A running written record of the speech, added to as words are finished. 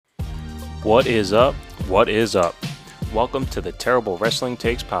What is up? What is up? Welcome to the Terrible Wrestling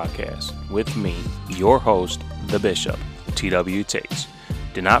Takes podcast with me, your host, The Bishop, TW Takes.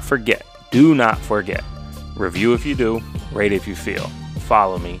 Do not forget, review if you do, rate if you feel.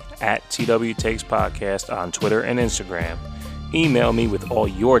 Follow me at TW Takes Podcast on Twitter and Instagram. Email me with all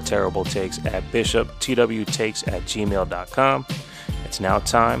your terrible takes at bishoptwtakes@gmail.com. It's now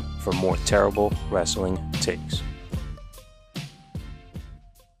time for more terrible wrestling takes.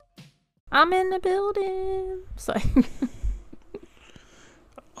 I'm in the building. Sorry.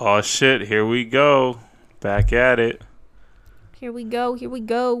 Oh shit, here we go. Back at it. Here we go.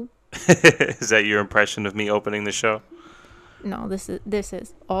 Is that your impression of me opening the show? No, this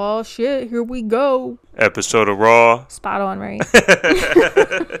is. Oh shit, here we go. Episode of Raw. Spot on, right?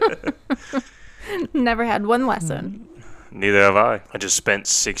 Never had one lesson. Neither have I. I just spent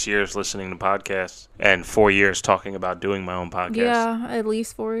 6 years listening to podcasts and 4 years talking about doing my own podcast. Yeah, at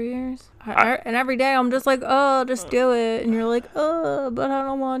least 4 years. And every day I'm just like, oh, just do it. And you're like, oh, but I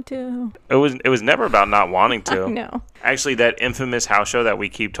don't want to. It was never about not wanting to. No. Actually, that infamous house show that we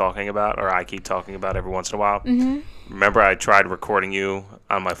keep talking about, or I keep talking about every once in a while. Mm-hmm. Remember I tried recording you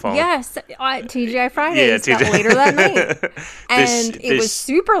on my phone? Yes, TGI Fridays later that night. And it was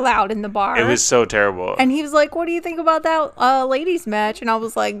super loud in the bar. It was so terrible. And he was like, what do you think about that ladies match? And I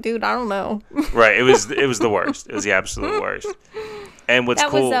was like, dude, I don't know. Right, it was the worst. It was the absolute worst. And what's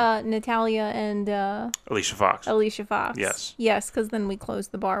cool... That was Natalia and... Alicia Fox. Yes, because then we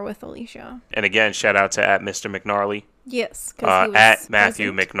closed the bar with Alicia. And again, shout out to at Mr. McNarly. Yes. At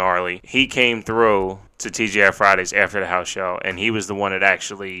Matthew McNarly. He came through to TGI Fridays after the house show, and he was the one that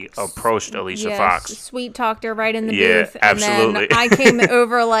actually approached Alicia Fox. Sweet talked her right in the booth. Absolutely. And then I came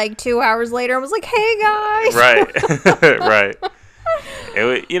over like 2 hours later and was like, hey, guys. Right.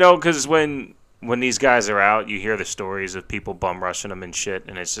 Because when these guys are out, you hear the stories of people bum rushing them and shit,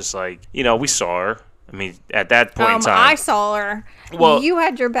 and it's just like, we saw her. I mean, at that point in time. I saw her. Well, you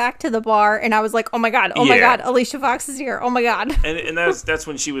had your back to the bar, and I was like, oh my God, Alicia Fox is here. Oh my God. And that's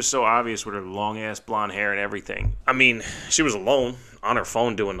when she was so obvious with her long-ass blonde hair and everything. I mean, she was alone on her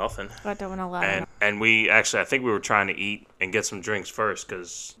phone doing nothing. I don't want to lie. And we actually, I think we were trying to eat and get some drinks first,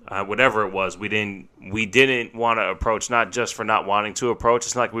 because whatever it was, we didn't want to approach, not just for not wanting to approach.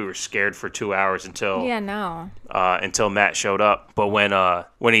 It's not like we were scared for 2 hours until Matt showed up. But when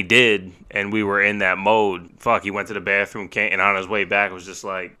he did, and we were in that mode, he went to the bathroom, and on his way back was just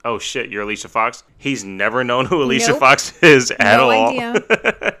like, oh shit, you're Alicia Fox? He's never known who Alicia Fox is at all. No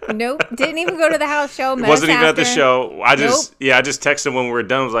idea. Nope. Didn't even go to the house show. Wasn't even at the show. I just texted him when we were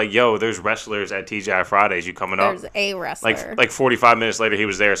done. I was like, yo, there's wrestlers at TGI Fridays. You coming up? There's a wrestler. Like 45 minutes later, he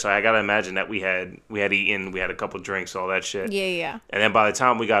was there. So I got to imagine that we had eaten, we had a couple drinks, all that shit. Yeah. And then by the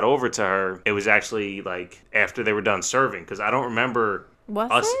time we got over to her, it was actually like after they were done serving, because I don't remember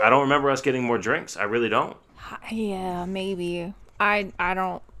us getting more drinks. I really don't. Yeah, maybe. I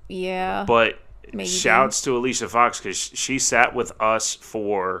don't. Yeah. But maybe. Shouts to Alicia Fox, because she sat with us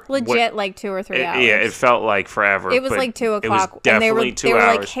for legit like 2 or 3 hours. Yeah, it felt like forever. It was like 2 o'clock. It was definitely 2 hours. They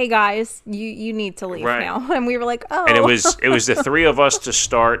were like, "Hey guys, you need to leave now," and we were like, "Oh." And it was the 3 of us to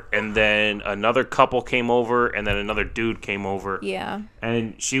start, and then another couple came over, and then another dude came over. Yeah.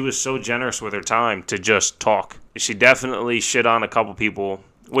 And she was so generous with her time to just talk. She definitely shit on a couple people,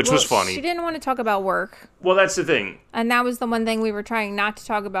 which was funny. She didn't want to talk about work. Well, that's the thing. And that was the one thing we were trying not to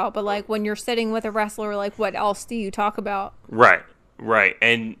talk about. But, like, when you're sitting with a wrestler, like, what else do you talk about? Right.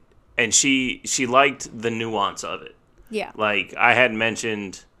 And she liked the nuance of it. Yeah. Like, I had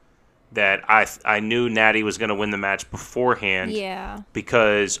mentioned that I knew Natty was going to win the match beforehand. Yeah.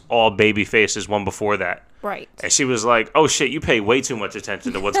 Because all baby faces won before that. Right. And she was like, oh shit, you pay way too much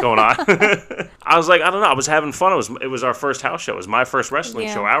attention to what's going on. I was like, I don't know. I was having fun. It was our first house show. It was my first wrestling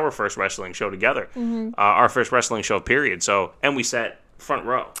show, our first wrestling show together. Mm-hmm. Our first wrestling show, period. So, and we sat front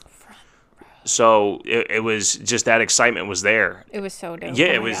row. So it was just that excitement was there. It was so dope. Yeah,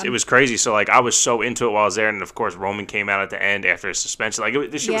 it was crazy. So like I was so into it while I was there, and of course Roman came out at the end after his suspension. Like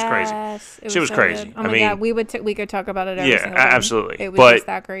this shit was crazy. Shit was so crazy. Good. Oh my God, we could talk about it every single time. Absolutely. It was just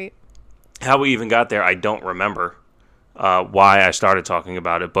that great. How we even got there, I don't remember why I started talking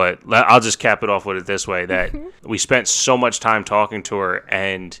about it, but I'll just cap it off with it this way, that we spent so much time talking to her,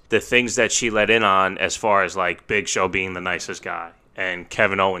 and the things that she let in on as far as like Big Show being the nicest guy and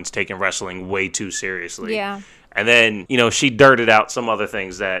Kevin Owens taking wrestling way too seriously. Yeah. And then, she dirted out some other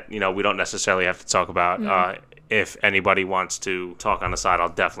things that, we don't necessarily have to talk about. If anybody wants to talk on the side, I'll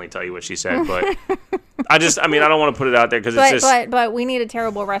definitely tell you what she said, but I don't want to put it out there because it's just... But we need a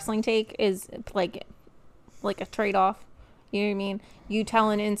terrible wrestling take is like a trade-off. You know what I mean? You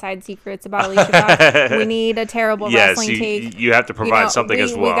telling inside secrets about Alicia Fox. We need a terrible wrestling take. You have to provide something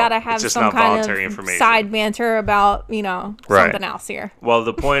as well. We got to have some kind of side banter about, something else here. Well,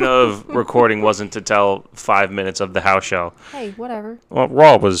 the point of recording wasn't to tell 5 minutes of the house show. Hey, whatever. Well,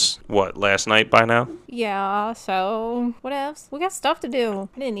 Raw was, last night by now? Yeah, so what else? We got stuff to do.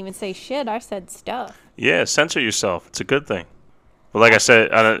 I didn't even say shit. I said stuff. Yeah, censor yourself. It's a good thing. Well, like I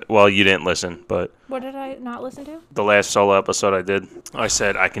said, you didn't listen, but... What did I not listen to? The last solo episode I did, I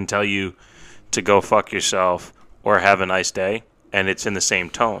said, I can tell you to go fuck yourself or have a nice day, and it's in the same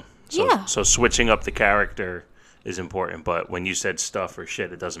tone. So switching up the character is important, but when you said stuff or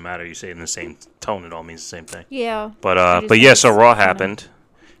shit, it doesn't matter. You say it in the same tone, it all means the same thing. Yeah. But yeah, so Raw happened.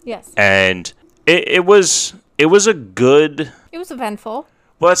 Yes. And it was a good... It was eventful.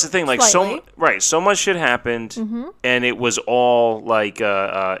 Well, that's the thing. Like so much shit happened, and it was all like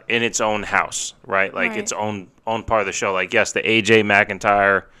in its own house, right? Like its own part of the show. Like yes, the AJ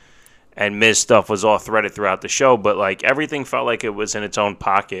McIntyre and Miz stuff was all threaded throughout the show, but like everything felt like it was in its own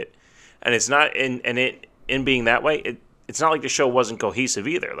pocket, and it's not in being that way. It's not like the show wasn't cohesive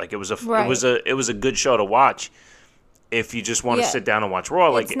either. Like it was a good show to watch. If you just want to sit down and watch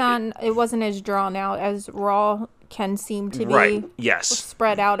Raw, it wasn't as drawn out as Raw can seem to be. Yes.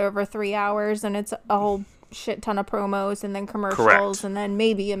 Spread out over 3 hours, and it's a whole shit ton of promos and then commercials. Correct. And then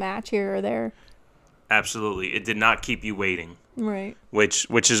maybe a match here or there. Absolutely. It did not keep you waiting. Right. Which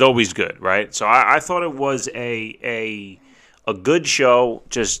is always good, right? So I thought it was a good show.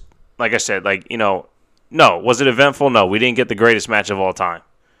 Just like I said, no, was it eventful? No, we didn't get the greatest match of all time.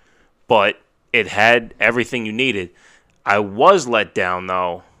 But it had everything you needed. I was let down,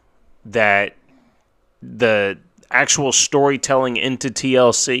 though, that the actual storytelling into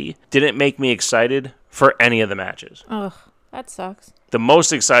TLC didn't make me excited for any of the matches. Ugh, that sucks. The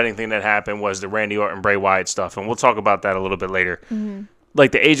most exciting thing that happened was the Randy Orton Bray Wyatt stuff, and we'll talk about that a little bit later. Mm-hmm.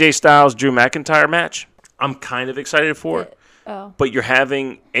 Like the AJ Styles Drew McIntyre match, I'm kind of excited for. But you're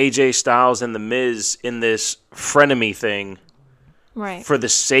having AJ Styles and The Miz in this frenemy thing, right? For the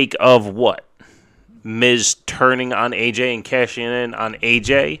sake of what? Miz turning on AJ and cashing in on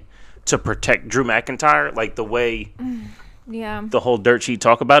AJ to protect Drew McIntyre, like the way the whole dirt sheet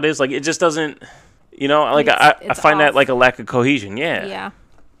talk about is. Like, it just doesn't, I find that like a lack of cohesion. Yeah. Yeah.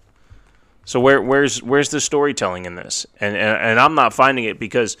 So where's the storytelling in this? And I'm not finding it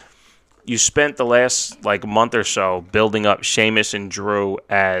because you spent the last like month or so building up Sheamus and Drew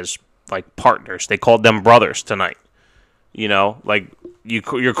as like partners. They called them brothers tonight. Like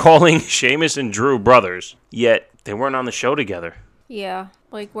you're calling Sheamus and Drew brothers, yet they weren't on the show together. Yeah.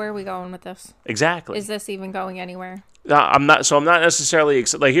 Like, where are we going with this? Exactly. Is this even going anywhere? I'm not necessarily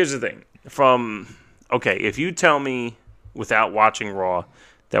excited. Like, here's the thing. If you tell me without watching Raw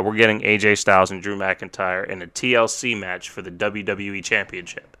that we're getting AJ Styles and Drew McIntyre in a TLC match for the WWE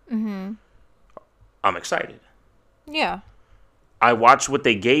Championship, I'm excited. Yeah. I watched what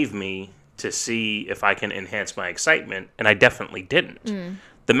they gave me to see if I can enhance my excitement, and I definitely didn't.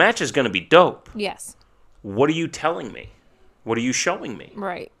 The match is going to be dope. Yes. What are you telling me? What are you showing me?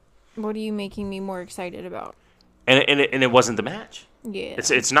 Right. What are you making me more excited about? And it wasn't the match. Yeah.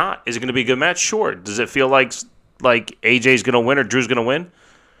 It's not. Is it going to be a good match? Sure. Does it feel like AJ's going to win or Drew's going to win?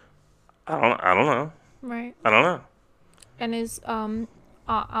 I don't know. Right. I don't know. And is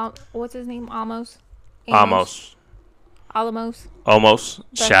what's his name? Alamos. Shout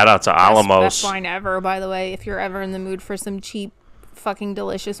out to Alamos. Best wine ever, by the way. If you're ever in the mood for some cheap, fucking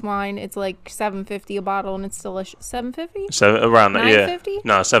delicious wine, it's like $7.50 a bottle, and it's delicious. $7.50? Around that, yeah. $9.50?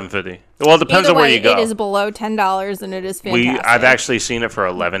 No, $7.50. Well, it depends on where you go. It is below $10, and it is fantastic. I've actually seen it for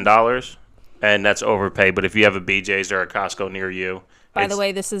 $11, and that's overpaid. But if you have a BJ's or a Costco near you, by the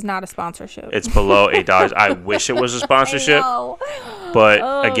way, this is not a sponsorship. It's below $8. I wish it was a sponsorship.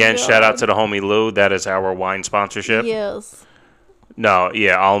 But again, shout out to the homie Lou. That is our wine sponsorship. Yes. No,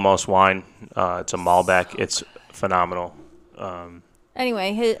 yeah, Alamos wine. It's a Malbec. It's phenomenal.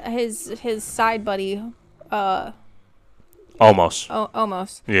 Anyway, his side buddy. Almost.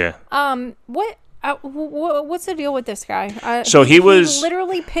 Yeah. What's the deal with this guy? He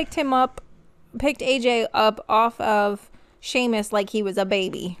literally picked AJ up off of Sheamus like he was a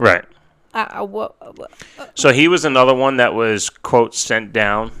baby. Right. So he was another one that was, quote, sent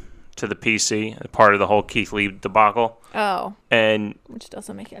down to the PC, part of the whole Keith Lee debacle. Oh. Which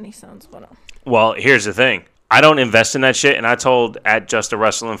doesn't make any sense. But well, here's the thing. I don't invest in that shit, and I told at Just a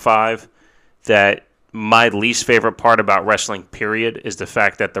Wrestling 5 that my least favorite part about wrestling, period, is the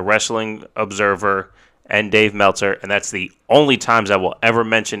fact that the Wrestling Observer and Dave Meltzer, and that's the only times I will ever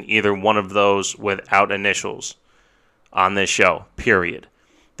mention either one of those without initials on this show, period.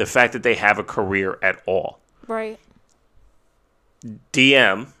 The fact that they have a career at all. Right.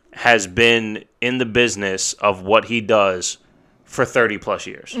 DM has been in the business of what he does for 30 plus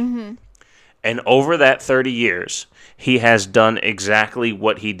years. Mm-hmm. And over that 30 years, he has done exactly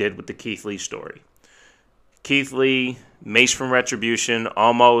what he did with the Keith Lee story. Keith Lee, Mace from Retribution,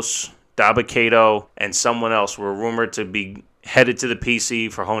 Almost, Dabba-Kato, and someone else were rumored to be headed to the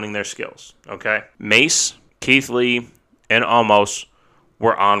PC for honing their skills. Okay? Mace, Keith Lee, and Almost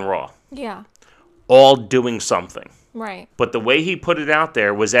were on Raw. Yeah. All doing something. Right. But the way he put it out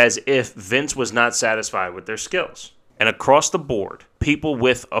there was as if Vince was not satisfied with their skills. And across the board, people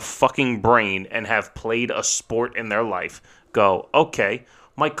with a fucking brain and have played a sport in their life go, okay,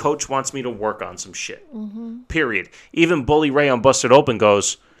 my coach wants me to work on some shit. Mm-hmm. Period. Even Bully Ray on Busted Open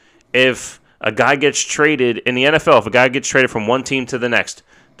goes, if a guy gets traded in the NFL, if a guy gets traded from one team to the next,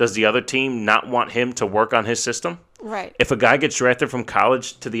 does the other team not want him to work on his system? Right. If a guy gets drafted from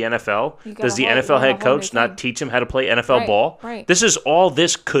college to the NFL, does the NFL head coach not teach him how to play NFL ball? Right. This is all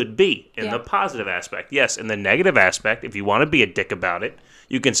this could be in the positive aspect. Yes, in the negative aspect, if you want to be a dick about it,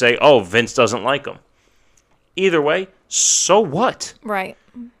 you can say, oh, Vince doesn't like him. Either way, so what? Right.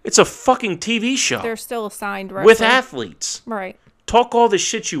 It's a fucking TV show. They're still assigned wrestler. With athletes. Right. Talk all the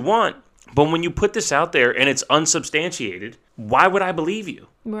shit you want, but when you put this out there and it's unsubstantiated, why would I believe you?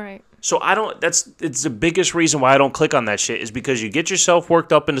 Right. So it's the biggest reason why I don't click on that shit is because you get yourself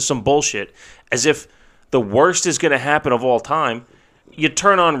worked up into some bullshit as if the worst is going to happen of all time. You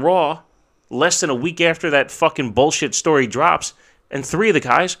turn on Raw less than a week after that fucking bullshit story drops, and 3 of the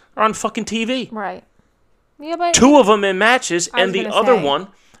guys are on fucking TV. Right. Yeah, but 2 of them in matches, and the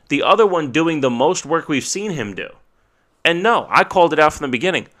other one doing the most work we've seen him do. And no, I called it out from the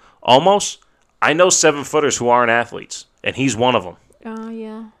beginning. Almost, I know 7-footers who aren't athletes, and he's one of them. Oh,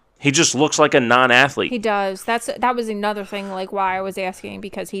 yeah. He just looks like a non-athlete. He does. That was another thing, like, why I was asking,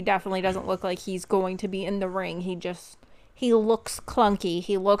 because he definitely doesn't look like he's going to be in the ring. He looks clunky.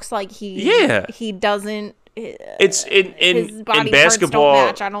 He looks like he doesn't. It's in body basketball. Don't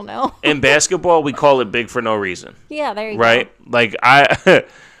match, I don't know. In basketball, we call it big for no reason. Yeah, there you go. Right? Like I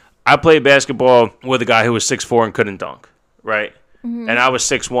played basketball with a guy who was 6'4" and couldn't dunk. Right? Mm-hmm. And I was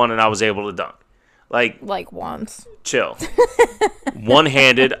 6'1" and I was able to dunk. Like once. Chill.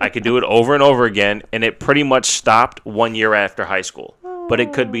 One-handed, I could do it over and over again, and it pretty much stopped 1 year after high school. But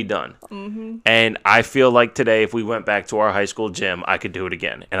it could be done. Mm-hmm. And I feel like today, if we went back to our high school gym, I could do it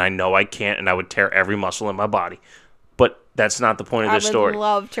again. And I know I can't, and I would tear every muscle in my body. But that's not the point of this story. I would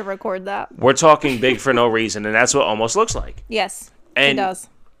love to record that. We're talking big for no reason, and that's what Almost looks like. Yes, it does.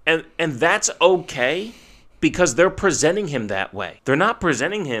 And that's okay. Because they're presenting him that way. They're not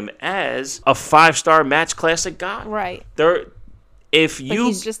presenting him as a 5-star match classic guy. Right.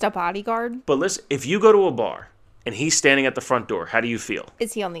 He's just a bodyguard. But listen, if you go to a bar and he's standing at the front door, how do you feel?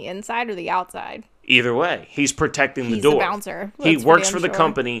 Is he on the inside or the outside? Either way, he's protecting the door. He's the bouncer. He works for the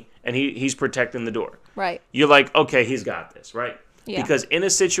company and he's protecting the door. Right. You're like, okay, he's got this, right? Yeah. Because in a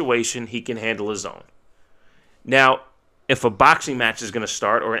situation, he can handle his own. Now, if a boxing match is going to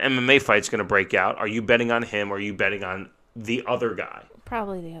start or an MMA fight is going to break out, are you betting on him or are you betting on the other guy?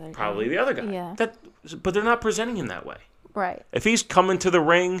 Probably the other guy. Probably the other guy. Yeah. But they're not presenting him that way. Right. If he's coming to the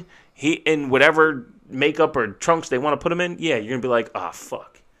ring, he in whatever makeup or trunks they want to put him in, yeah, you're going to be like, oh,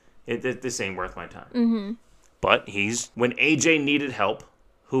 fuck. This ain't worth my time. Mm-hmm. But when AJ needed help,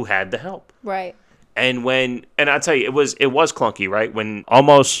 who had the help? Right. And I'll tell you, it was clunky, right? When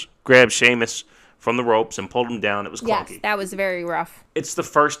Almost grabbed Sheamus from the ropes and pulled him down, it was clunky. Yes, that was very rough. It's the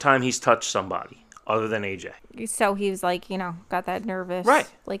first time he's touched somebody other than AJ. So he was like, got that nervous. Right.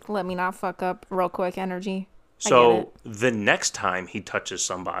 Like, let me not fuck up real quick energy. So the next time he touches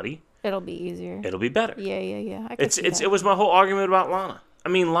somebody, it'll be easier. It'll be better. Yeah. It was my whole argument about Lana. I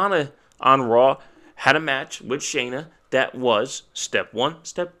mean, Lana on Raw had a match with Shayna that was step 1,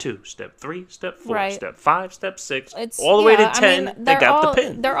 step 2, step 3, step 4, step 5, step 6, all the way to 10. They got the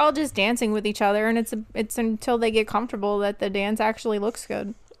pin. They're all just dancing with each other, and it's until they get comfortable that the dance actually looks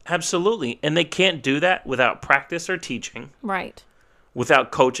good. Absolutely, and they can't do that without practice or teaching. Right.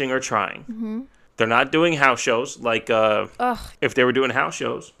 Without coaching or trying. Mm-hmm. They're not doing house shows. Like, if they were doing house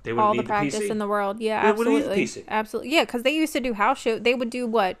shows, they wouldn't need the PC. All the practice in the world. Yeah, absolutely. They wouldn't need the PC. Absolutely. Yeah, because they used to do house shows. They would do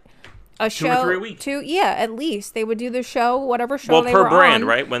what? A show, 2 or 3 a week. At least they would do the show, whatever show they were on. Well, per brand,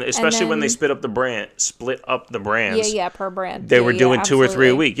 right? Especially when they split up the brands. Yeah, per brand. They were doing 2 or 3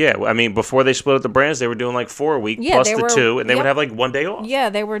 a week. Yeah, I mean, before they split up the brands, they were doing like 4 a week plus the 2, and they would have like 1 day off. Yeah,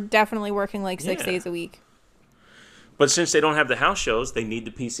 they were definitely working like 6 days a week. But since they don't have the house shows, they need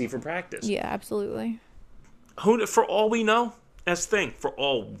the PC for practice. Yeah, absolutely. For all we know, that's the thing. For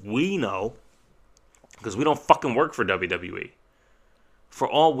all we know, because we don't fucking work for WWE. For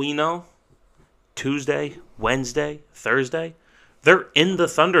all we know, Tuesday, Wednesday, Thursday, They're in the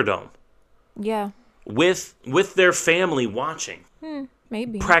Thunderdome. Yeah. With their family watching.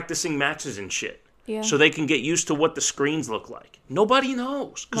 Maybe. Practicing matches and shit. Yeah. So they can get used to what the screens look like. Nobody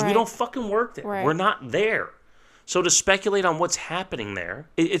knows. Because we don't fucking work there. Right. We're not there. So to speculate on what's happening there,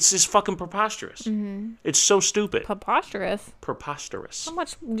 it's just fucking preposterous. Mm-hmm. It's so stupid. Preposterous? Preposterous. How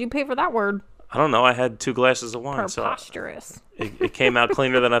much did you pay for that word? I don't know. I had 2 glasses of wine. Preposterous. So it came out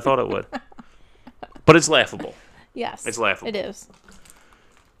cleaner than I thought it would. But it's laughable. Yes. It's laughable. It is.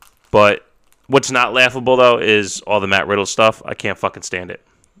 But what's not laughable, though, is all the Matt Riddle stuff. I can't fucking stand it.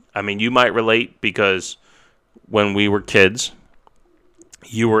 I mean, you might relate because when we were kids,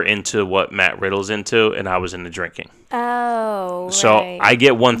 you were into what Matt Riddle's into, and I was into drinking. Oh, so right. I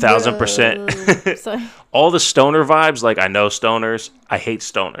get 1,000%. All the stoner vibes, like I know stoners. I hate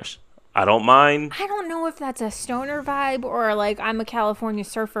stoners. I don't mind. I don't know if that's a stoner vibe or like I'm a California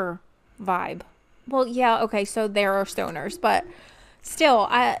surfer vibe. Well, yeah, okay, so there are stoners, but still,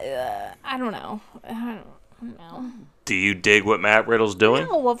 I don't know. I don't know. Do you dig what Matt Riddle's doing?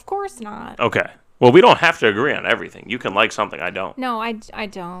 No, of course not. Okay. Well, we don't have to agree on everything. You can like something I don't. No, I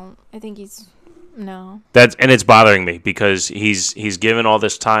don't. I think he's... No. And it's bothering me because he's given all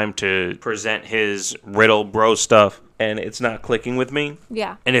this time to present his Riddle bro stuff, and it's not clicking with me.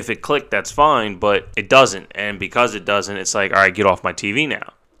 Yeah. And if it clicked, that's fine, but it doesn't. And because it doesn't, it's like, all right, get off my TV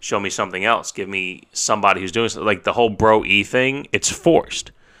now. Show me something else. Give me somebody who's doing something. Like the whole bro E thing, it's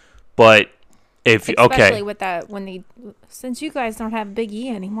forced. But... Especially with that, since you guys don't have Big E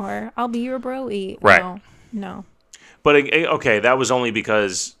anymore, I'll be your bro E. Right. No. But, okay, that was only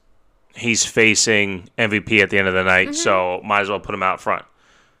because he's facing MVP at the end of the night, so might as well put him out front.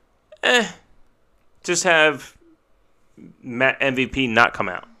 Just have MVP not come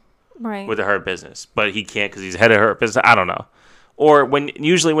out. Right. With the Hurt Business. But he can't because he's head of Hurt Business. I don't know. Or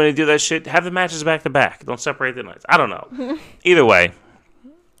usually when they do that shit, have the matches back to back. Don't separate the nights. I don't know. Either way.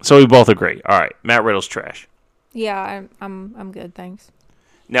 So we both agree. All right, Matt Riddle's trash. Yeah, I'm good, thanks.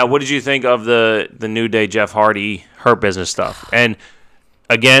 Now, what did you think of the New Day Jeff Hardy Hurt Business stuff? And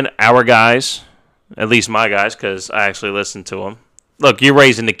again, our guys, at least my guys, because I actually listened to them. Look, you're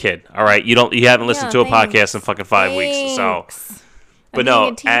raising the kid. All right, you haven't listened to a podcast in fucking 5 weeks. So, but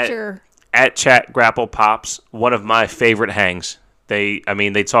no, at Chat Grapple Pops, one of my favorite hangs. They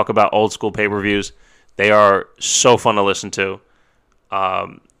talk about old school pay-per-views. They are so fun to listen to.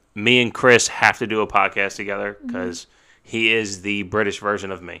 Me and Chris have to do a podcast together because he is the British version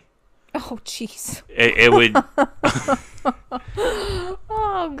of me. Oh, jeez. It would...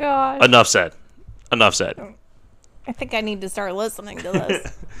 Oh, God. Enough said. I think I need to start listening to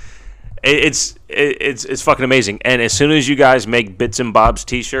this. It's fucking amazing. And as soon as you guys make Bits and Bobs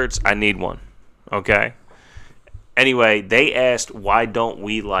t-shirts, I need one. Okay? Anyway, they asked, why don't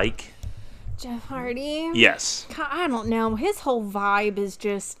we like... Jeff Hardy? Yes. I don't know. His whole vibe is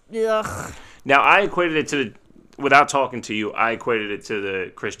just, ugh. Now, I equated it to, without talking to you, I equated it to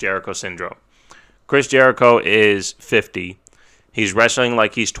the Chris Jericho syndrome. Chris Jericho is 50. He's wrestling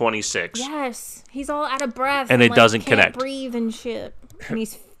like he's 26. Yes. He's all out of breath. And it doesn't connect. Can't breathe and shit. And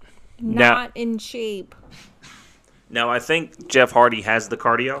he's not in shape. Now, I think Jeff Hardy has the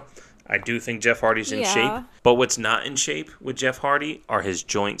cardio. I do think Jeff Hardy's in shape. But what's not in shape with Jeff Hardy are his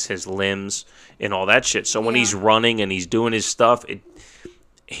joints, his limbs, and all that shit. So when he's running and he's doing his stuff,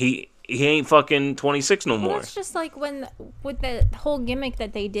 he ain't fucking 26 no more. It's just like with the whole gimmick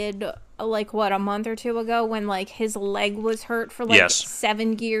that they did, like, a month or two ago when, like, his leg was hurt for,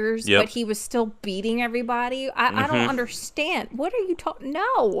 7 years, but he was still beating everybody. I don't understand. What are you talking?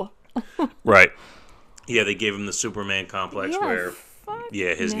 No. Right. Yeah, they gave him the Superman complex where...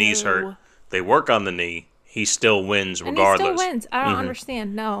 Yeah, his knee's hurt. They work on the knee. He still wins regardless. And he still wins. I don't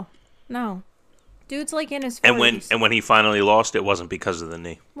understand. No. Dude's like in his 40s. And when he finally lost, it wasn't because of the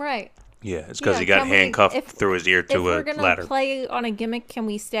knee. Right. Yeah, it's because he got handcuffed through his ear to a ladder. If we're going to play on a gimmick, can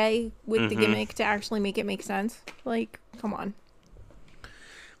we stay with the gimmick to actually make it make sense? Like, come on.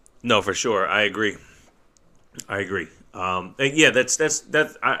 No, for sure. I agree. Yeah, that's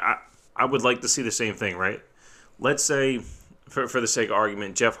I would like to see the same thing, right? Let's say... For the sake of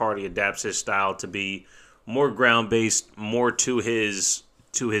argument, Jeff Hardy adapts his style to be more ground-based, more to his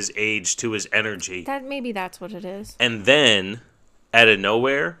age, to his energy. Maybe that's what it is. And then, out of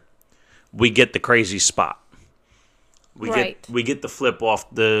nowhere, we get the crazy spot. We get the flip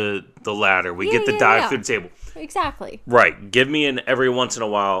off the ladder. We get the dive through the table. Exactly. Right. Give me an every once in a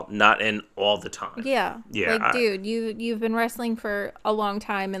while, not in all the time. Yeah. Yeah. Like, dude, you've been wrestling for a long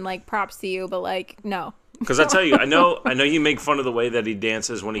time, and, like, props to you, but, like, no. Because I tell you, I know you make fun of the way that he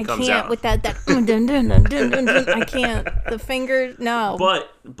dances when he comes out. With that dun, dun, dun, dun, dun, dun, dun. I can't. The finger, no.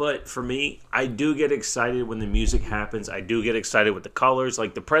 But for me, I do get excited when the music happens. I do get excited with the colors.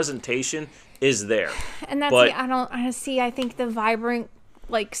 Like, the presentation is there. And that's I think the vibrant,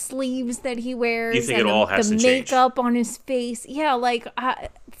 like, sleeves that he wears. You think it all has to change. The makeup on his face. Yeah, like,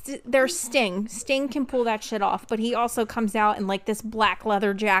 there's Sting. Sting can pull that shit off, but he also comes out in, like, this black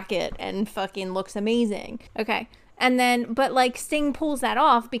leather jacket and fucking looks amazing. Okay. And then, but, like, Sting pulls that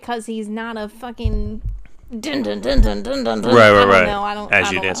off because he's not a fucking dun dun dun dun dun dun. Right. I don't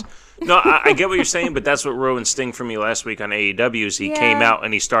dance. No, I get what you're saying, but that's what ruined Sting for me last week on AEW is he came out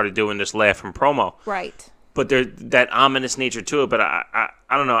and he started doing this laugh and promo. Right. But there's that ominous nature to it. But I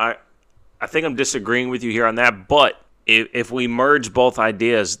don't know. I think I'm disagreeing with you here on that. But if we merge both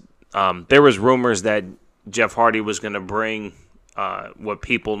ideas, there was rumors that Jeff Hardy was going to bring what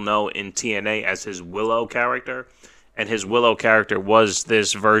people know in TNA as his Willow character. And his Willow character was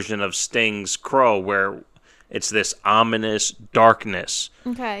this version of Sting's Crow where it's this ominous darkness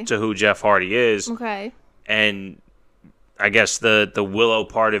to who Jeff Hardy is. Okay. And I guess the Willow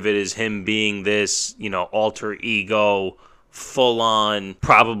part of it is him being this, alter ego, full on,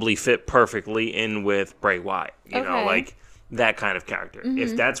 probably fit perfectly in with Bray Wyatt. You know, like that kind of character. Mm-hmm.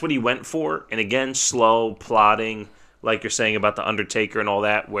 If that's what he went for, and again, slow, plodding, like you're saying about The Undertaker and all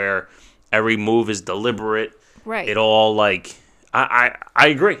that, where every move is deliberate. Right. It all, like, I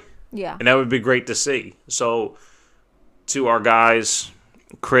agree. Yeah. And that would be great to see. So, to our guys,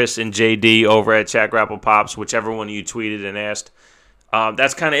 Chris and JD over at Chat Grapple Pops, whichever one you tweeted and asked,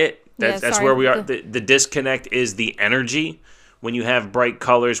 that's kind of it. That's where we are. The disconnect is the energy. When you have bright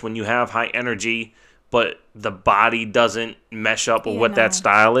colors, when you have high energy, but the body doesn't mesh up with what that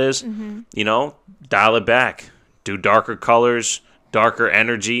style is, dial it back. Do darker colors, darker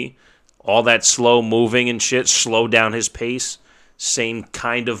energy, all that slow moving and shit, slow down his pace. Same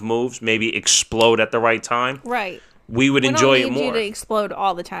kind of moves, maybe explode at the right time. Right. We would enjoy it more. We don't need you to explode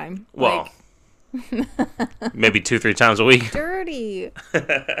all the time. Well, maybe 2-3 times a week. Dirty.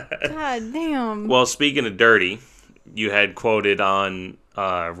 God damn. Well, speaking of dirty, you had quoted on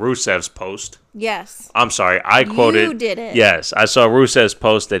Rusev's post. Yes. I'm sorry, I quoted. You did it. Yes, I saw Rusev's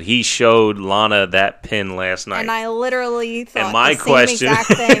post that he showed Lana that pin last night. And I literally thought and my the same exact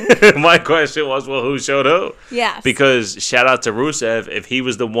thing. My question was, well, who showed who? Yes. Because shout out to Rusev, if he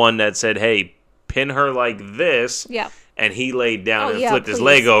was the one that said, hey, pin her like this, and he laid down and flipped his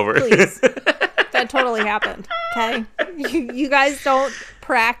leg over. Please. That totally happened. Okay? You guys don't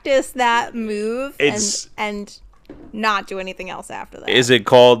practice that move and not do anything else after that. Is it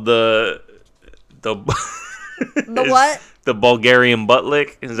called the what? The Bulgarian butt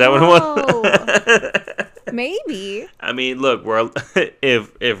lick? Is that what it was? Maybe. I mean, look,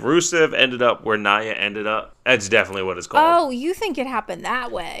 if Rusev ended up where Nia ended up, that's definitely what it's called. Oh, you think it happened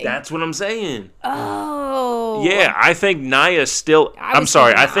that way? That's what I'm saying. Oh. Yeah, I think Nia still. I'm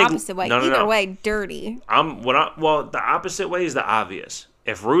sorry. I think opposite way. No. Either way, dirty. Well, the opposite way is the obvious.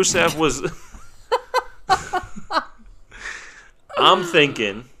 If Rusev was, I'm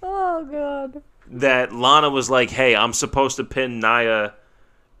thinking. Oh God. That Lana was like, hey, I'm supposed to pin Nia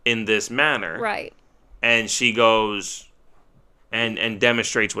in this manner. Right. And she goes and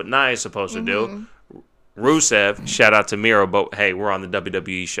demonstrates what Nia is supposed to do. Rusev, shout out to Miro, but hey, we're on the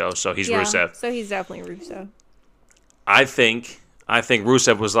WWE show, so he's Rusev. So he's definitely Rusev. I think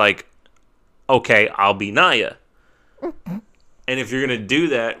Rusev was like, okay, I'll be Nia. And if you're gonna do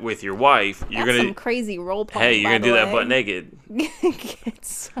that with your wife, you're gonna some crazy role play. Hey, you're gonna do that butt naked. Get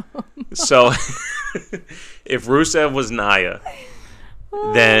some. So, if Rusev was Nia,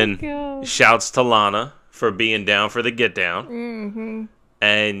 then shouts to Lana for being down for the get down,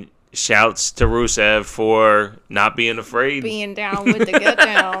 and shouts to Rusev for not being afraid, being down with the get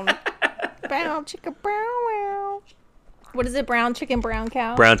down. Brown chicken, brown. What is it? Brown chicken, brown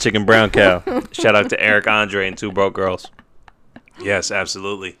cow. Brown chicken, brown cow. Shout out to Eric Andre and Two Broke Girls. Yes,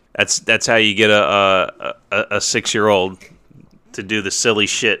 absolutely. That's how you get a 6-year-old to do the silly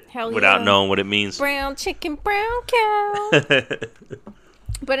shit without knowing what it means. Brown chicken, brown cow.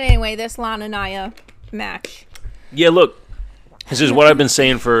 But anyway, this Lana Nia match. Yeah, look, this is what I've been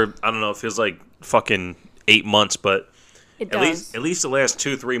saying for, I don't know, it feels like fucking 8 months, but at least the last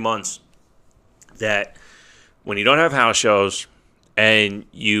 2-3 months, that when you don't have house shows and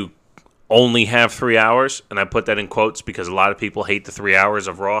you only have 3 hours, and I put that in quotes because a lot of people hate the 3 hours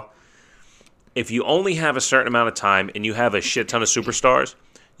of Raw. If you only have a certain amount of time and you have a shit ton of superstars,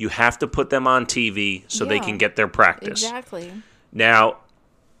 you have to put them on TV so they can get their practice. Exactly. Now,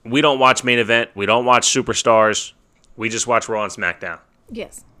 we don't watch Main Event. We don't watch Superstars. We just watch Raw and SmackDown.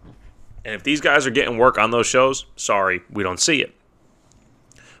 Yes. And if these guys are getting work on those shows, sorry, we don't see it.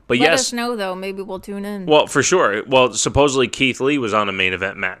 But Let us know, though. Maybe we'll tune in. Well, for sure. Well, supposedly Keith Lee was on a main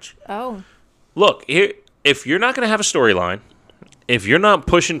event match. Oh. Look, here, if you're not going to have a storyline, if you're not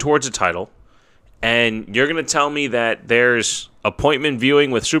pushing towards a title, and you're going to tell me that there's appointment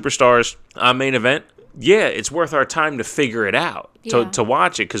viewing with superstars on main event, yeah, it's worth our time to figure it out, to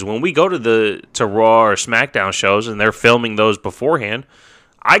watch it. Because when we go to Raw or SmackDown shows and they're filming those beforehand,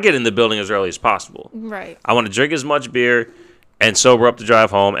 I get in the building as early as possible. Right. I want to drink as much beer and sober up to drive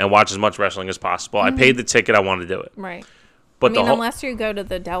home and watch as much wrestling as possible. I paid the ticket. I want to do it. Right. But unless you go to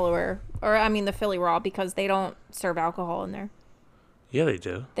the Delaware, or the Philly Raw, because they don't serve alcohol in there. Yeah, they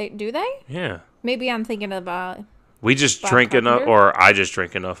do. Do they? Yeah. Maybe I'm thinking about... We just drink enough, or I just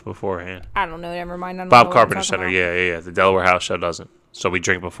drink enough beforehand. I don't know. Never mind. Bob Carpenter Center. Yeah. The Delaware House show doesn't. So we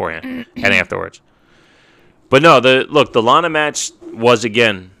drink beforehand and afterwards. But no, the Lana match was,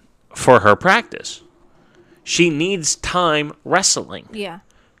 again, for her practice. She needs time wrestling. Yeah.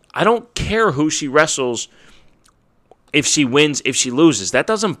 I don't care who she wrestles, if she wins, if she loses. That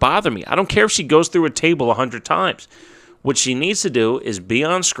doesn't bother me. I don't care if she goes through a table 100 times. What she needs to do is be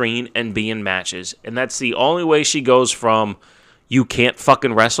on screen and be in matches. And that's the only way she goes from you can't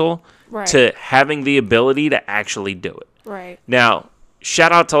fucking wrestle to having the ability to actually do it. Right. Now,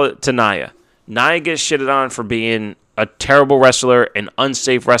 shout out to Nia. Nia gets shitted on for being a terrible wrestler, an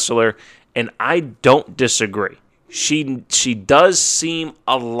unsafe wrestler, and I don't disagree. She does seem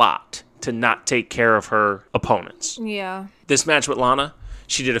a lot to not take care of her opponents. Yeah. This match with Lana,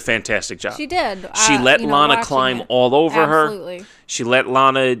 she did a fantastic job. She did. She let Lana climb all over her. She let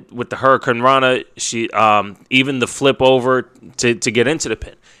Lana with the Hurricane Rana. She even the flip over to get into the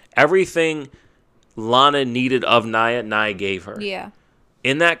pin. Everything Lana needed of Nia gave her. Yeah.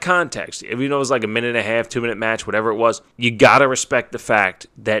 In that context, if you know it was like a 1.5, 2-minute match, whatever it was, you got to respect the fact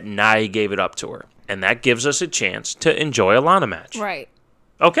that Nia gave it up to her. And that gives us a chance to enjoy a Lana match. Right.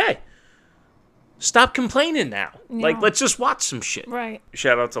 Okay. Stop complaining now. Yeah. Like, let's just watch some shit. Right.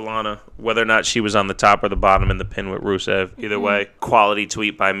 Shout out to Lana. Whether or not she was on the top or the bottom in the pin with Rusev. Either way, quality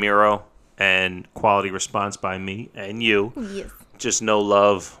tweet by Miro and quality response by me and you. Yes. Just no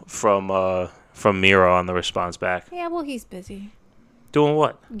love from Miro on the response back. Yeah, well, he's busy. Doing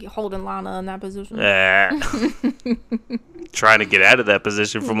what? Holding Lana in that position. Trying to get out of that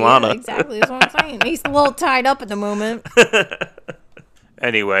position from Lana. Exactly. That's what I'm saying. He's a little tied up at the moment.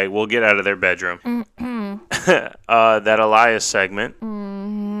 Anyway, we'll get out of their bedroom. That Elias segment.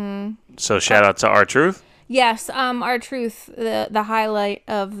 So shout out to R-Truth. Yes, R-Truth, the highlight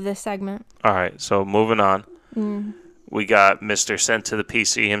of this segment. All right, so moving on. We got Mr. Sent to the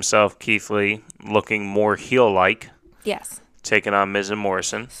PC himself, Keith Lee, looking more heel-like. Yes. Taking on Miz and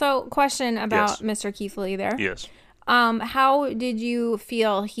Morrison. So, question about Mr. Keith Lee there. Yes. How did you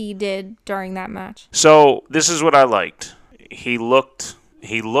feel he did during that match? So, this is what I liked. He looked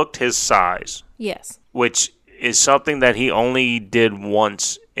his size. Yes. Which is something that he only did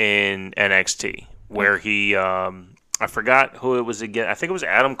once in NXT, where he, I forgot who it was again. I think it was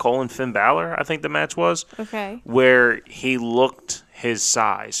Adam Cole and Finn Balor, I think the match was. Okay. Where he looked his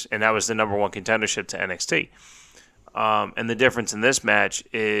size, and that was the number one contendership to NXT. And the difference in this match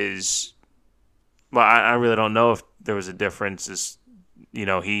is, well, I really don't know if there was a difference.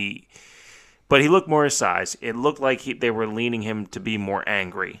 But he looked more his size. It looked like they were leaning him to be more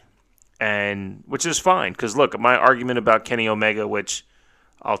angry, and which is fine. Because look, my argument about Kenny Omega, which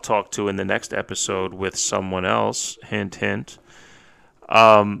I'll talk to in the next episode with someone else. Hint, hint.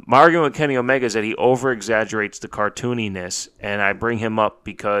 My argument with Kenny Omega is that he over-exaggerates the cartooniness, and I bring him up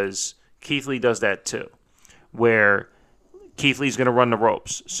because Keith Lee does that too. Where Keith Lee's going to run the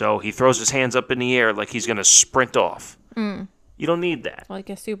ropes. So he throws his hands up in the air like he's going to sprint off. You don't need that. Like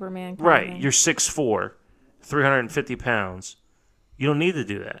a Superman. Right. You're 6'4", 350 pounds. You don't need to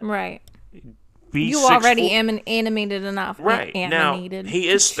do that. Right. You already animated enough. Right. Now, he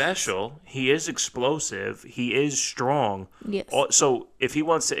is special. He is explosive. He is strong. Yes. So if he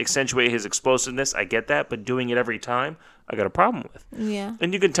wants to accentuate his explosiveness, I get that. But doing it every time, I got a problem with. Yeah.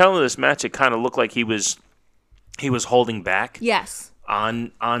 And you can tell in this match, it kind of looked like he was holding back. Yes.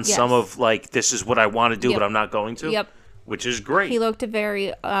 On some of, like, this is what I want to do, but I'm not going to. Yep. Which is great. He looked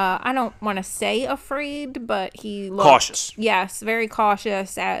very, I don't want to say afraid, but he looked... Cautious. Yes, very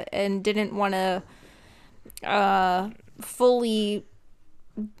cautious and didn't want to fully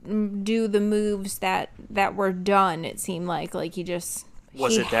do the moves that were done, it seemed like. Like, he just...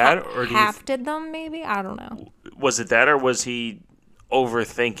 Was it that? Or did them, maybe? I don't know. Was it that, or was he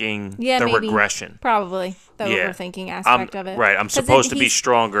overthinking the regression. Probably the overthinking aspect of it. Right. I'm supposed to be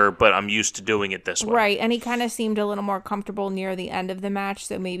stronger, but I'm used to doing it this way. Right. And he kind of seemed a little more comfortable near the end of the match,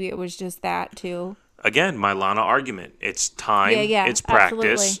 so maybe it was just that too. Again, my Lana argument. It's time, it's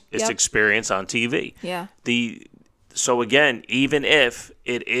practice, it's experience on TV. Yeah. So again, even if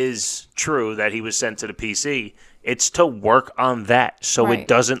it is true that he was sent to the PC, it's to work on that so it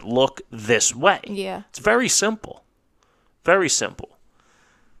doesn't look this way. Yeah. It's very simple. Very simple.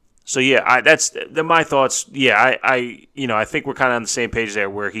 So yeah, that's my thoughts. Yeah, I think we're kind of on the same page there,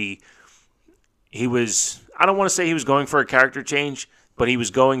 where he was. I don't want to say he was going for a character change, but he was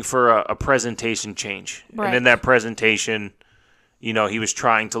going for a presentation change, and in that presentation, he was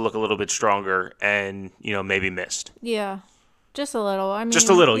trying to look a little bit stronger, and maybe missed. Yeah, just a little. I mean, just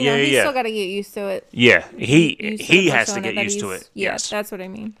a little. He's still got to get used to it. Yeah, he has to get used to it. Yeah, yes, that's what I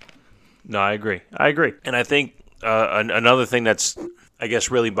mean. No, I agree, and I think another thing that's, I guess,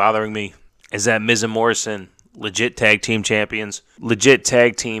 really bothering me is that Miz and Morrison, legit tag team champions, legit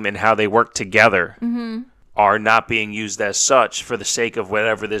tag team, and how they work together are not being used as such for the sake of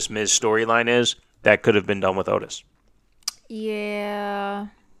whatever this Miz storyline is that could have been done with Otis. Yeah.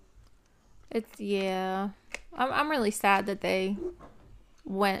 I'm really sad that they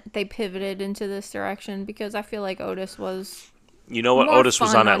pivoted into this direction, because I feel like Otis was Otis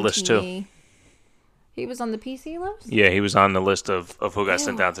was on that list too. He was on the PC list? Yeah, he was on the list of who got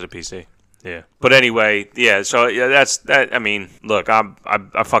sent down to the PC. Yeah. But anyway, yeah, so that's that. I mean, look, I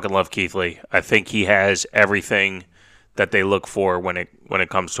fucking love Keith Lee. I think he has everything that they look for when it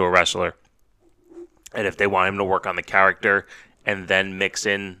comes to a wrestler. And if they want him to work on the character and then mix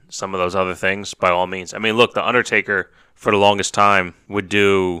in some of those other things, by all means. I mean, look, The Undertaker for the longest time would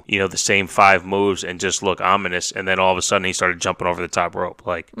do, the same 5 moves and just look ominous, and then all of a sudden he started jumping over the top rope.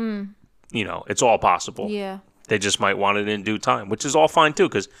 Like, it's all possible. Yeah. They just might want it in due time, which is all fine too,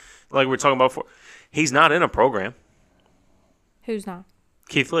 because like we were talking about before, he's not in a program. Who's not?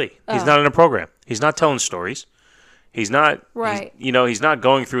 Keith Lee. Oh. He's not in a program. He's not telling stories. He's not. Right. He's not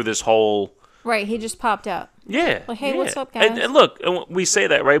going through this whole. Right. He just popped up. Yeah. Like, hey, what's up, guys? And look, we say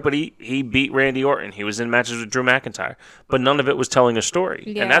that, right? But he beat Randy Orton. He was in matches with Drew McIntyre, but none of it was telling a story.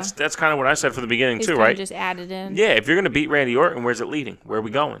 Yeah. And that's kind of what I said from the beginning too, right? Just added in. Yeah. If you're going to beat Randy Orton, where's it leading? Where are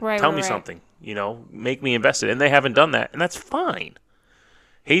we going? Right. Tell me something. Make me invested. And they haven't done that, and that's fine.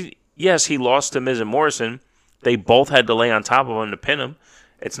 He lost to Miz and Morrison. They both had to lay on top of him to pin him.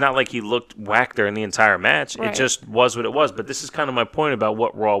 It's not like he looked whack during the entire match. Right. It just was what it was. But this is kind of my point about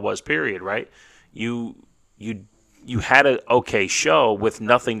what Raw was, period, right? You had an okay show with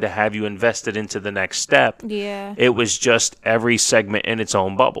nothing to have you invested into the next step. Yeah. It was just every segment in its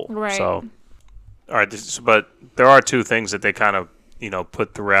own bubble. Right. So, all right, but there are 2 things that they kind of,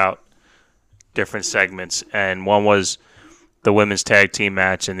 put throughout different segments. And one was the women's tag team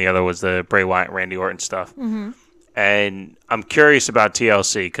match, and the other was the Bray Wyatt Randy Orton stuff. Mm-hmm. And I'm curious about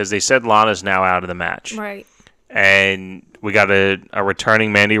TLC because they said Lana's now out of the match. Right. And we got a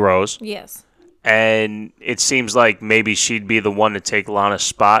returning Mandy Rose. Yes. And it seems like maybe she'd be the one to take Lana's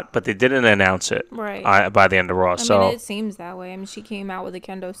spot, but they didn't announce it by the end of Raw. I mean, it seems that way. I mean, she came out with a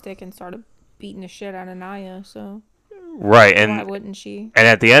kendo stick and started beating the shit out of Nia, so... Right, and why wouldn't she? And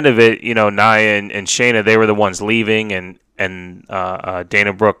at the end of it, Nia and Shayna, they were the ones leaving, and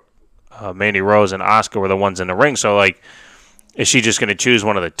Dana Brooke, Mandy Rose, and Asuka were the ones in the ring. So, like, is she just going to choose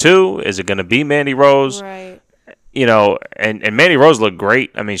one of the 2? Is it going to be Mandy Rose? Right. And Mandy Rose looked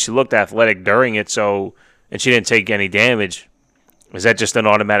great. I mean, she looked athletic during it, and she didn't take any damage. Is that just an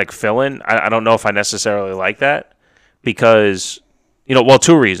automatic fill-in? I don't know if I necessarily like that because,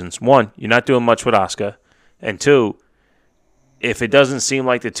 2 reasons. 1, you're not doing much with Asuka, and 2, if it doesn't seem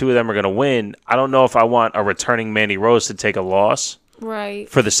like the 2 of them are going to win, I don't know if I want a returning Mandy Rose to take a loss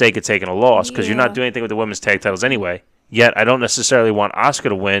for the sake of taking a loss, because you're not doing anything with the women's tag titles anyway. Yet, I don't necessarily want Asuka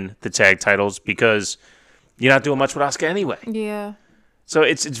to win the tag titles because you're not doing much with Asuka anyway. Yeah. So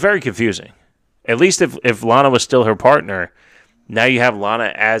it's very confusing. At least if Lana was still her partner, now you have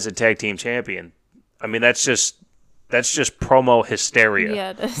Lana as a tag team champion. I mean, that's just promo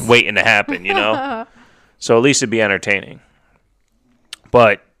hysteria waiting to happen, So at least it'd be entertaining.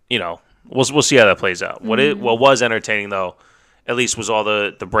 But, we'll see how that plays out. What was entertaining, though, at least was all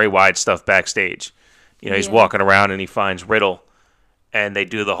the Bray Wyatt stuff backstage. He's walking around and he finds Riddle, and they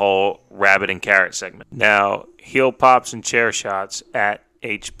do the whole rabbit and carrot segment. Now, heel pops and chair shots at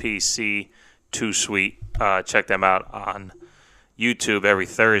HPC Too Sweet. Check them out on YouTube every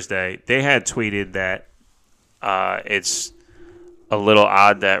Thursday. They had tweeted that it's a little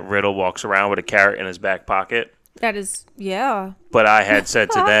odd that Riddle walks around with a carrot in his back pocket. That is, yeah. But I had said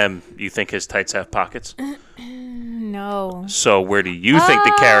to them, you think his tights have pockets? No, no. So where do you think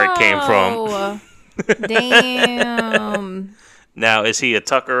the carrot came from? Damn. Now, is he a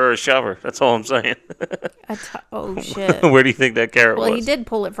tucker or a shover? That's all I'm saying. Oh, shit. Where do you think that carrot was? Well, he did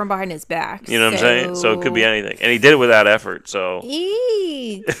pull it from behind his back. You know what I'm saying? So it could be anything. And he did it without effort, so...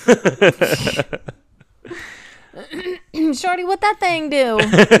 Eek. Shorty, what that thing do?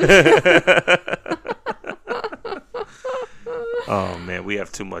 Oh, man, we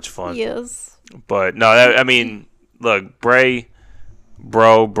have too much fun. Yes. But, no, I mean, look, Bray,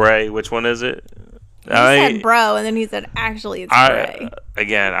 which one is it? He said bro, and then he said, actually, it's Bray.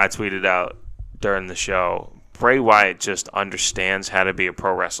 Again, I tweeted out during the show, Bray Wyatt just understands how to be a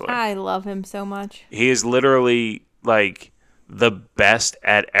pro wrestler. I love him so much. He is literally, like, the best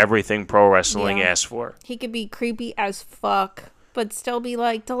at everything pro wrestling asks for. He could be creepy as fuck, but still be,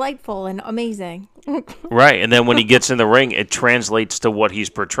 like, delightful and amazing. Right, and then when he gets in the ring, it translates to what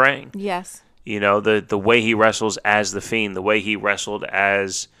he's portraying. Yes. You know, the way he wrestles as The Fiend, the way he wrestled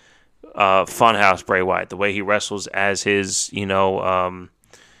as... Funhouse Bray Wyatt, the way he wrestles as his, you know,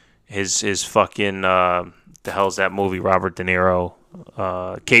 his fucking, the hell's that movie, Robert De Niro,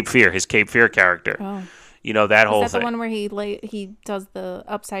 Cape Fear, his Cape Fear character. Oh. You know, that whole thing. Is that the one where he does the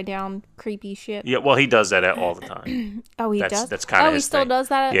upside down creepy shit? Yeah, well, he does that all the time. Oh, he does? That's kind of his thing. He still does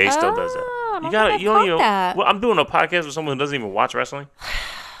that? Yeah, he still does that. You know, well, I'm doing a podcast with someone who doesn't even watch wrestling.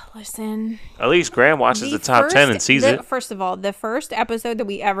 Listen. At least Graham watches the top 10 and sees it. First of all, the first episode that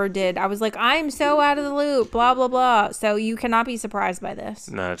we ever did, I was like, I'm so out of the loop, blah, blah, blah. So you cannot be surprised by this.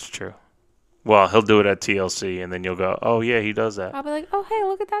 No, that's true. Well, he'll do it at TLC, and then you'll go, oh, yeah, he does that. I'll be like, oh, hey,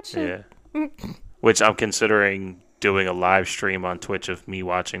 look at that shit. Yeah. Which I'm considering doing a live stream on Twitch of me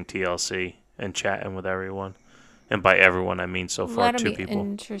watching TLC and chatting with everyone. And by everyone, I mean so far 2 people.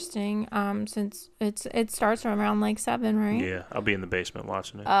 Interesting. Since it starts from around like 7, right? Yeah, I'll be in the basement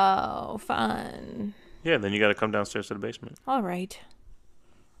watching it. Oh, fun. Yeah, then you got to come downstairs to the basement. All right.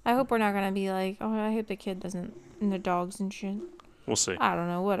 I hope we're not gonna be like, oh, I hope the kid doesn't, and the dogs and shit. We'll see. I don't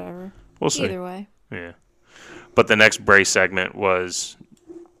know. Whatever. We'll see. Either way. Yeah. But the next Bray segment was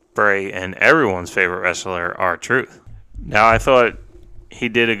Bray and everyone's favorite wrestler, R-Truth. Now I thought he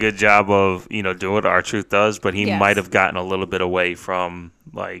did a good job of, you know, doing what R-Truth does, but he might have gotten a little bit away from,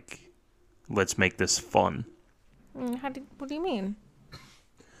 like, let's make this fun. What do you mean?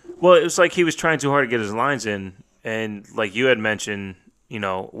 Well, it was like he was trying too hard to get his lines in, and like you had mentioned, you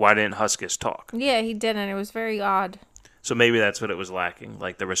know, why didn't Huskus talk? Yeah, he didn't. It was very odd. So maybe that's what it was lacking,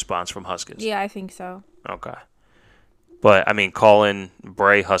 like the response from Huskus. Yeah, I think so. Okay. But, I mean, calling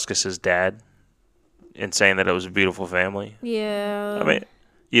Bray Huskus' dad and saying that it was a beautiful family. Yeah. I mean,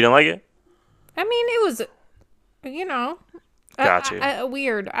 you don't like it? I mean, it was, you know. Gotcha.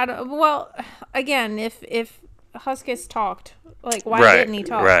 Weird. Well, again, if Huskus talked, like, why didn't he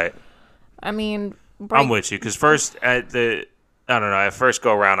talk? Right. I mean, I'm with you, because first, at first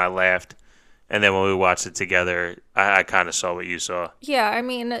go around, I laughed. And then when we watched it together, I kind of saw what you saw. Yeah, I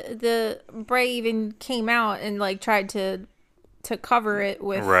mean, the Bray even came out and, like, tried to cover it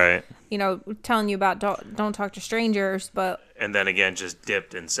with, right, you know, telling you about don't talk to strangers, but... And then again, just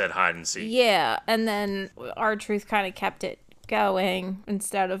dipped and said hide and seek. Yeah, and then R-Truth kind of kept it going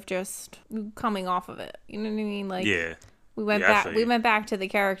instead of just coming off of it. You know what I mean? Like, yeah. We went back to the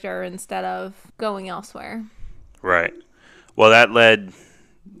character instead of going elsewhere. Right. Well, that led...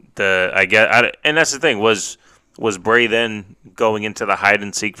 and that's the thing, was Bray then going into the hide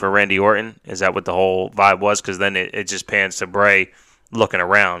and seek for Randy Orton? Is that what the whole vibe was? Because then it just pans to Bray looking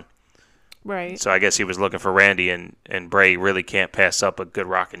around. Right. So I guess he was looking for Randy, and Bray really can't pass up a good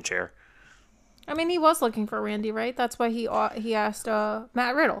rocking chair. I mean, he was looking for Randy, right? That's why he asked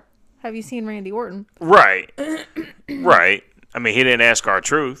Matt Riddle, have you seen Randy Orton? Right. Right. I mean, he didn't ask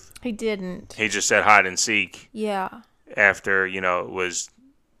R-Truth. He didn't. He just said hide and seek. Yeah. After, you know, it was...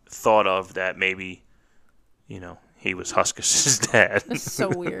 thought of that maybe, you know, he was Huskus' dad. That's so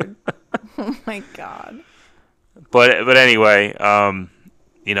weird. Oh my god. But anyway,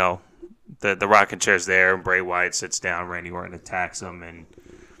 you know, the rocking chair's there, and Bray Wyatt sits down, Randy Orton attacks him and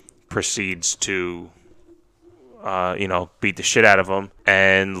proceeds to you know, beat the shit out of him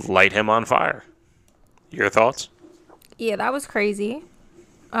and light him on fire. Your thoughts? Yeah, that was crazy.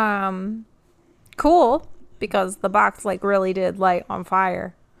 Cool, because the box like really did light on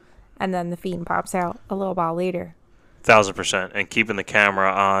fire. And then the Fiend pops out a little while later. 1,000%. And keeping the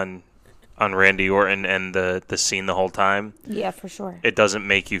camera on Randy Orton and the scene the whole time. Yeah, for sure. It doesn't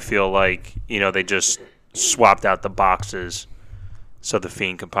make you feel like, you know, they just swapped out the boxes so the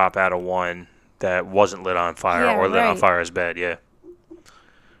Fiend can pop out of one that wasn't lit on fire or lit on fire as bad. Yeah,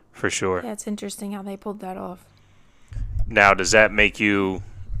 for sure. Yeah, it's interesting how they pulled that off. Now, does that make you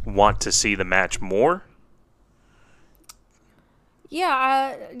want to see the match more?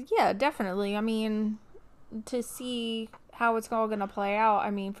 Yeah, definitely. I mean, to see how it's all going to play out,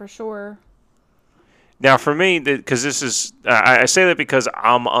 I mean, for sure. Now, for me, because this is, I say that because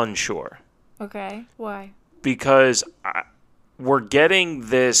I'm unsure. Okay, why? Because we're getting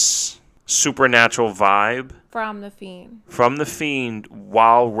this supernatural vibe from the Fiend. From the Fiend,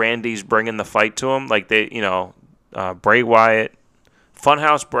 while Randy's bringing the fight to him, like Bray Wyatt,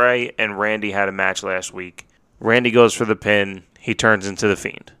 Funhouse Bray, and Randy had a match last week. Randy goes for the pin. He turns into the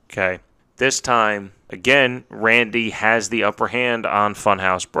Fiend. Okay. This time, again, Randy has the upper hand on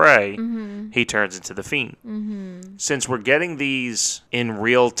Funhouse Bray. Mm-hmm. He turns into the Fiend. Mm-hmm. Since we're getting these in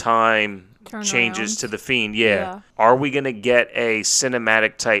real time changes to the Fiend, are we going to get a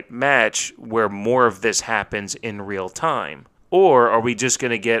cinematic type match where more of this happens in real time? Or are we just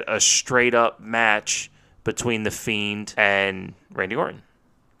going to get a straight up match between the Fiend and Randy Orton?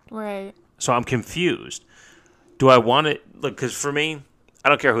 Right. So I'm confused. Do I want it? Look, because for me, I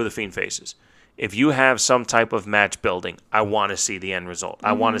don't care who the Fiend faces. If you have some type of match building, I want to see the end result. Mm-hmm.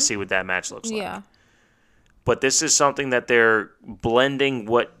 I want to see what that match looks like. Yeah. But this is something that they're blending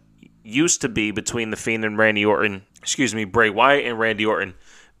what used to be between the Fiend and Randy Orton, Bray Wyatt and Randy Orton,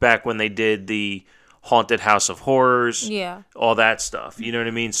 back when they did the Haunted House of Horrors, all that stuff. You know what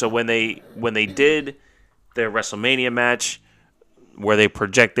I mean? So when they did their WrestleMania match, where they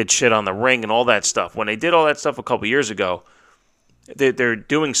projected shit on the ring and all that stuff, when they did all that stuff a couple years ago, they're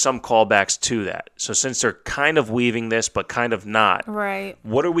doing some callbacks to that. So since they're kind of weaving this, but kind of not, right?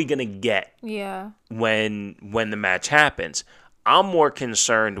 What are we gonna get? Yeah. When the match happens, I'm more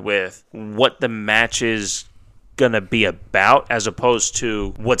concerned with what the match is going to be about as opposed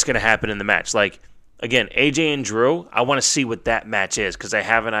to what's going to happen in the match. Like, again, AJ and Drew, I want to see what that match is because I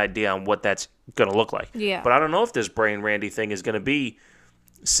have an idea on what that's going to look like. Yeah. But I don't know if this Bray and Randy thing is going to be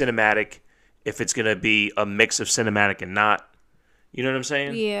cinematic, if it's going to be a mix of cinematic and not. You know what I'm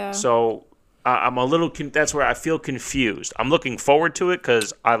saying? Yeah. So I'm a little, that's where I feel confused. I'm looking forward to it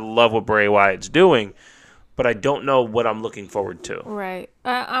because I love what Bray Wyatt's doing. But I don't know what I'm looking forward to. Right.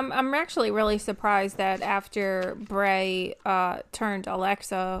 I'm actually really surprised that after Bray turned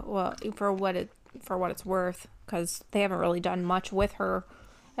Alexa, well, for what it's worth, because they haven't really done much with her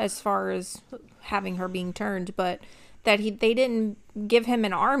as far as having her being turned, but that they didn't give him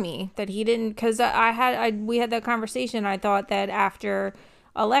an army. That he didn't, because we had that conversation. I thought that after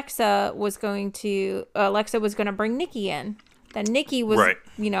Alexa was going to bring Nikki in. That Nikki was, right,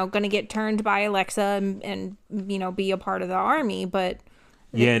 going to get turned by Alexa and be a part of the army, but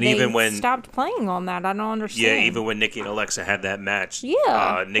and even when stopped playing on that, I don't understand. Yeah, even when Nikki and Alexa had that match,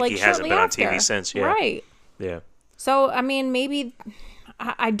 like Nikki hasn't been on TV since. Yeah, right. Yeah. So I mean, maybe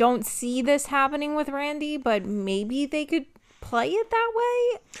I don't see this happening with Randy, but maybe they could play it that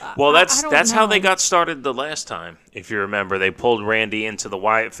way. Well, that's how they got started the last time. If you remember, they pulled Randy into the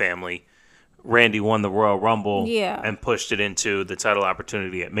Wyatt family. Randy won the Royal Rumble and pushed it into the title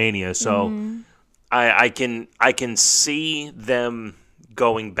opportunity at Mania. So I can see them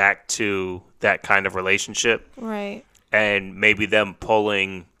going back to that kind of relationship. Right. And maybe them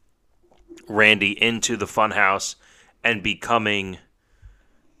pulling Randy into the Funhouse and becoming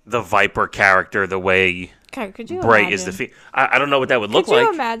the Viper character the way could you Bray imagine? Is the I don't know what that would look like. Could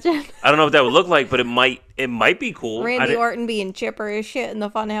you imagine? I don't know what that would look like, but it might be cool. Randy Orton being chipper as shit in the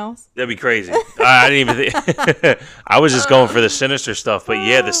Funhouse. That'd be crazy. I didn't even think. I was just going for the sinister stuff, but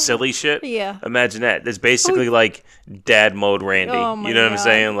yeah, the silly shit. Yeah. Imagine that. It's basically like dad mode Randy. Oh my you know God. what I'm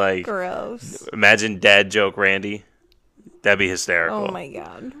saying? Like, gross. Imagine dad joke Randy. That'd be hysterical. Oh my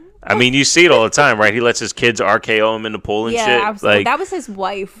God. I mean, you see it all the time, right? He lets his kids RKO him in the pool and shit. Yeah, absolutely. Like, that was his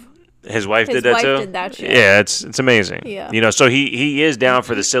wife. His wife did that too? Did that shit. Yeah, it's amazing. Yeah. So he is down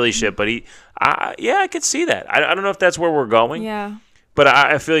for the silly shit, but I could see that. I don't know if that's where we're going. Yeah. But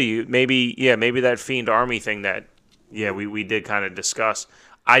I feel you. Maybe that Fiend Army thing that, we did kind of discuss.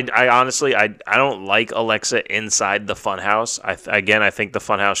 I honestly, I don't like Alexa inside the Funhouse. I think the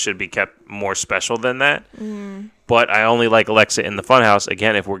Funhouse should be kept more special than that. Mm. But I only like Alexa in the Funhouse,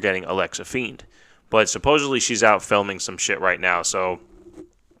 again, if we're getting Alexa Fiend. But supposedly she's out filming some shit right now, so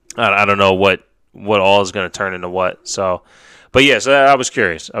I don't know what all is going to turn into what. So, but yeah, so I was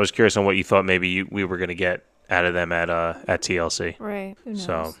curious. I was curious on what you thought maybe we were going to get out of them at TLC. Right. Who knows?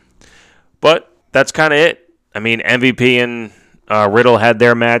 So, but that's kind of it. I mean, MVP and Riddle had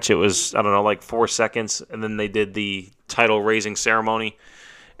their match. It was, I don't know, like 4 seconds, and then they did the title raising ceremony.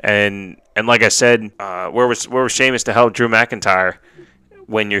 And like I said, where was Sheamus to help Drew McIntyre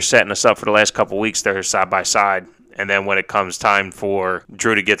when you're setting us up for the last couple weeks? They're side by side. And then when it comes time for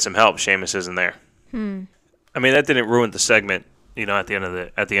Drew to get some help, Sheamus isn't there. I mean, that didn't ruin the segment, at the end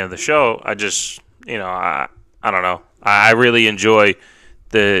of the show. I just, I don't know. I really enjoy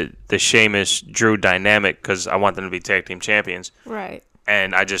the Sheamus Drew dynamic because I want them to be tag team champions. Right.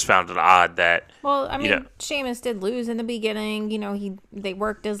 And I just found it odd that. Well, I mean, Sheamus did lose in the beginning. You know, they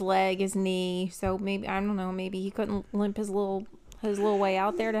worked his leg, his knee. So maybe, I don't know, maybe he couldn't limp his little way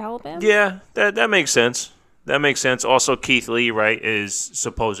out there to help him. Yeah, that makes sense. That makes sense. Also, Keith Lee, right, is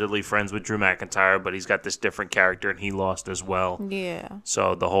supposedly friends with Drew McIntyre, but he's got this different character, and he lost as well. Yeah.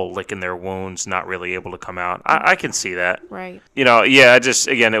 So the whole licking their wounds, not really able to come out. I can see that. Right. You know, yeah,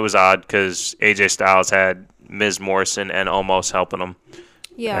 again, it was odd because AJ Styles had Miz Morrison and Omos helping him.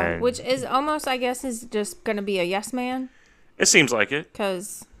 Yeah, and which is Omos, I guess, is just going to be a yes man. It seems like it.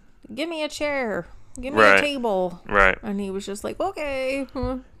 Because, give me a chair. Give me a table. Right. And he was just like, okay.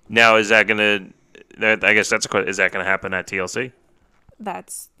 Now, is that going to... I guess that's a question. Is that going to happen at TLC?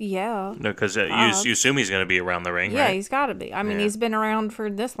 Yeah. No, because you assume he's going to be around the ring, yeah, right? He's got to be. I mean, he's been around for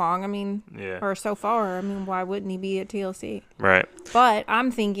this long. I mean, yeah. Or so far. I mean, why wouldn't he be at TLC? Right. But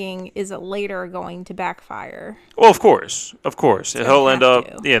I'm thinking, is it later going to backfire? Well, of course. He'll end up...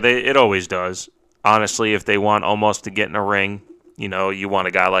 Yeah, it always does. Honestly, if they want Omos to get in a ring, you know, you want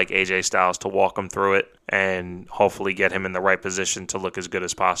a guy like AJ Styles to walk him through it and hopefully get him in the right position to look as good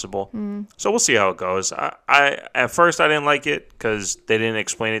as possible. So we'll see how it goes. I at first I didn't like it because they didn't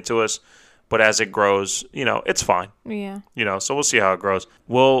explain it to us, but as it grows, you know, it's fine. Yeah. You know, so we'll see how it grows.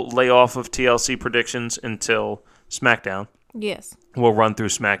 We'll lay off of TLC predictions until SmackDown. Yes. We'll run through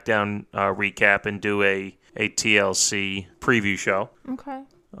SmackDown recap and do a TLC preview show. Okay.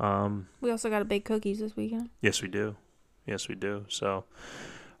 We also got to bake cookies this weekend. Yes, we do. So,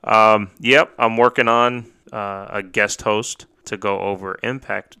 yep, I'm working on a guest host to go over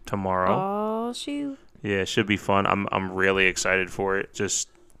Impact tomorrow. Oh, shoot. Yeah, it should be fun. I'm really excited for it. Just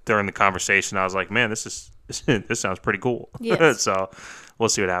during the conversation, I was like, man, this sounds pretty cool. Yes. So we'll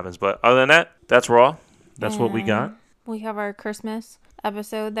see what happens. But other than that, that's Raw. That's what we got. We have our Christmas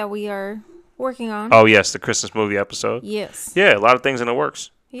episode that we are working on. Oh, yes, the Christmas movie episode. Yes. Yeah, a lot of things in the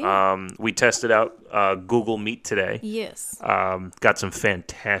works. Yeah. We tested out Google Meet today. Yes. Got some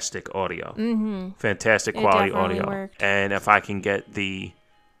fantastic audio. Mm-hmm. Fantastic quality audio. Worked. And if I can get the...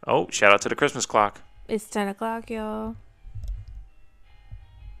 Oh, shout out to the Christmas clock. It's 10 o'clock, y'all.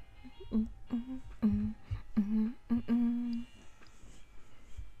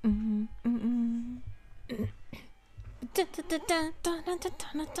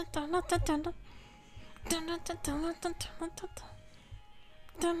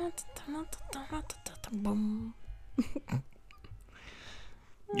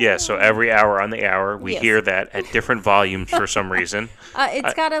 Yeah, so every hour on the hour, we hear that at different volumes for some reason.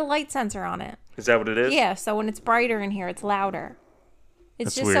 It's got a light sensor on it. Is that what it is? Yeah, so when it's brighter in here, it's louder.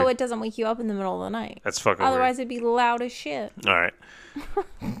 It's just weird. So it doesn't wake you up in the middle of the night. That's fucking Otherwise, weird. It'd be loud as shit. All right.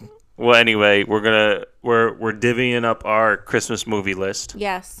 Well, anyway, we're divvying up our Christmas movie list.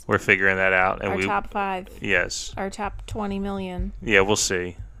 Yes. We're figuring that out, and our top 5. Yes. Our top 20 million. Yeah, we'll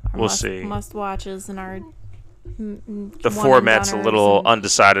see. We'll see. Must watches and our. The format's a little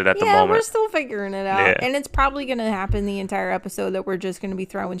undecided at the moment. Yeah, we're still figuring it out, and it's probably going to happen the entire episode that we're just going to be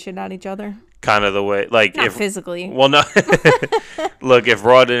throwing shit at each other. Kind of the way, like not physically. Well, no. Look, if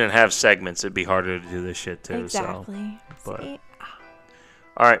Raw didn't have segments, it'd be harder to do this shit too. Exactly. So, but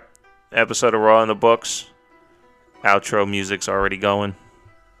all right, episode of Raw in the books. Outro music's already going.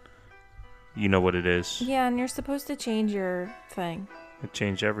 You know what it is. Yeah, and you're supposed to change your thing. It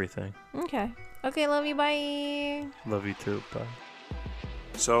changed everything. Okay, love you, bye. Love you too, bye.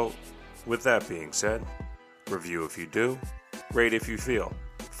 So, with that being said, review if you do, rate if you feel.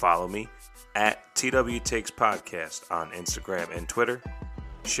 Follow me at TW Takes Podcast on Instagram and Twitter.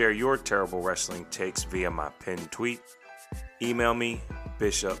 Share your terrible wrestling takes via my pinned tweet. Email me,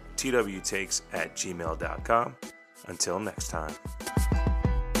 bishoptwtakes@gmail.com. Until next time.